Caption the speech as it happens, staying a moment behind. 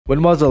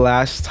When was the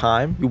last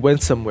time you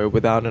went somewhere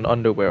without an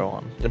underwear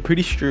on? I'm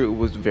pretty sure it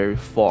was very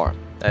far.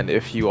 And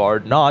if you are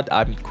not,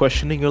 I'm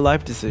questioning your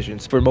life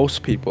decisions. For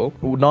most people,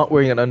 not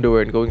wearing an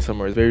underwear and going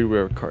somewhere is a very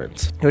rare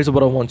occurrence. Here's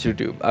what I want you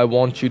to do. I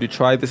want you to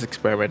try this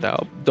experiment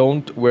out.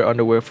 Don't wear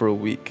underwear for a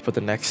week for the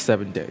next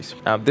 7 days.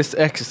 Now, this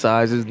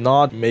exercise is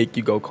not make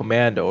you go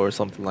commando or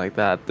something like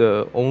that.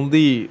 The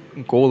only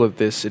goal of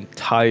this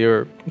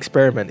entire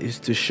experiment is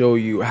to show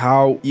you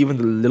how even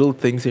the little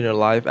things in your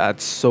life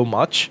add so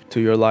much to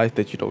your life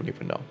that you don't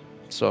even know.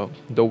 So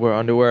don't wear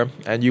underwear,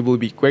 and you will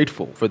be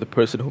grateful for the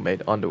person who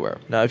made underwear.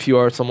 Now, if you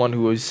are someone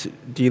who is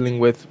dealing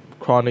with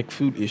chronic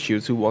food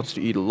issues, who wants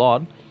to eat a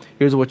lot,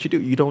 here's what you do.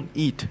 You don't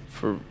eat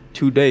for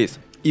 2 days.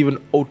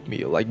 Even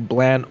oatmeal, like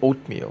bland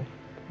oatmeal,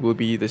 will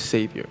be the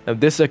savior. Now,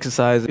 this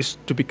exercise is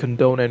to be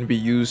condoned and be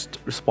used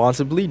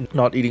responsibly,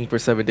 not eating for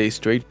 7 days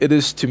straight. It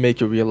is to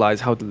make you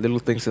realize how the little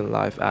things in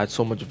life add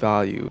so much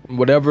value.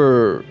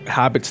 Whatever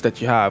habits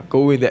that you have,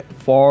 go in the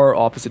far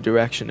opposite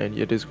direction, and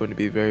it is going to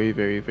be very,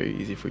 very, very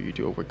easy for you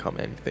to overcome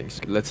anything.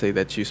 So let's say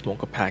that you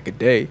smoke a pack a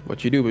day.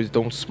 What you do is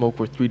don't smoke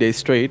for 3 days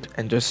straight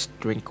and just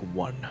drink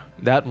one.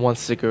 That one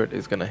cigarette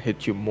is gonna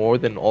hit you more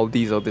than all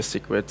these other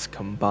cigarettes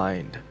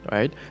combined,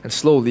 right? And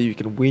slowly you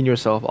can wean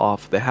yourself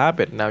off the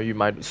habit. Now you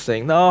might be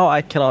saying, no,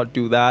 I cannot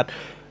do that.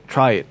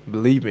 Try it.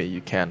 Believe me, you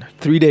can.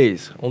 3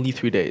 days, only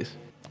 3 days.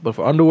 But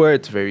for underwear,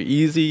 it's very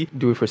easy.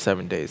 Do it for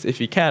 7 days.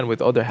 If you can,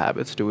 with other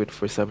habits, do it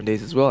for 7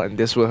 days as well. And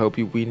this will help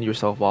you wean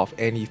yourself off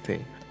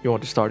anything. You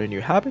want to start a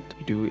new habit?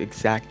 You do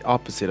exact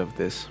opposite of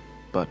this.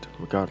 But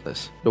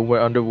regardless, don't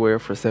wear underwear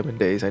for 7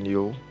 days and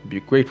you'll be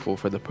grateful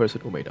for the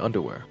person who made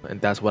underwear. And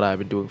that's what I've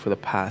been doing for the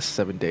past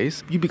 7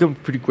 days. You become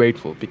pretty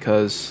grateful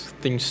because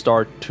things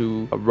start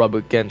to rub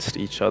against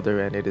each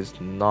other, and it is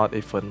not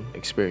a fun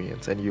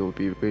experience, and you'll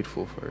be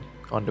grateful for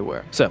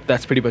underwear. So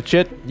that's pretty much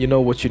it. You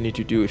know what you need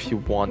to do if you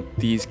want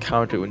these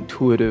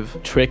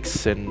counterintuitive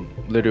tricks and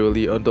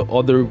literally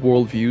other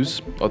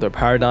worldviews, other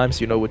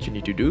paradigms. You know what you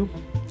need to do.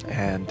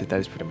 And that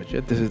is pretty much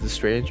it. This is The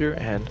Stranger,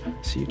 and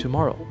see you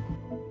tomorrow.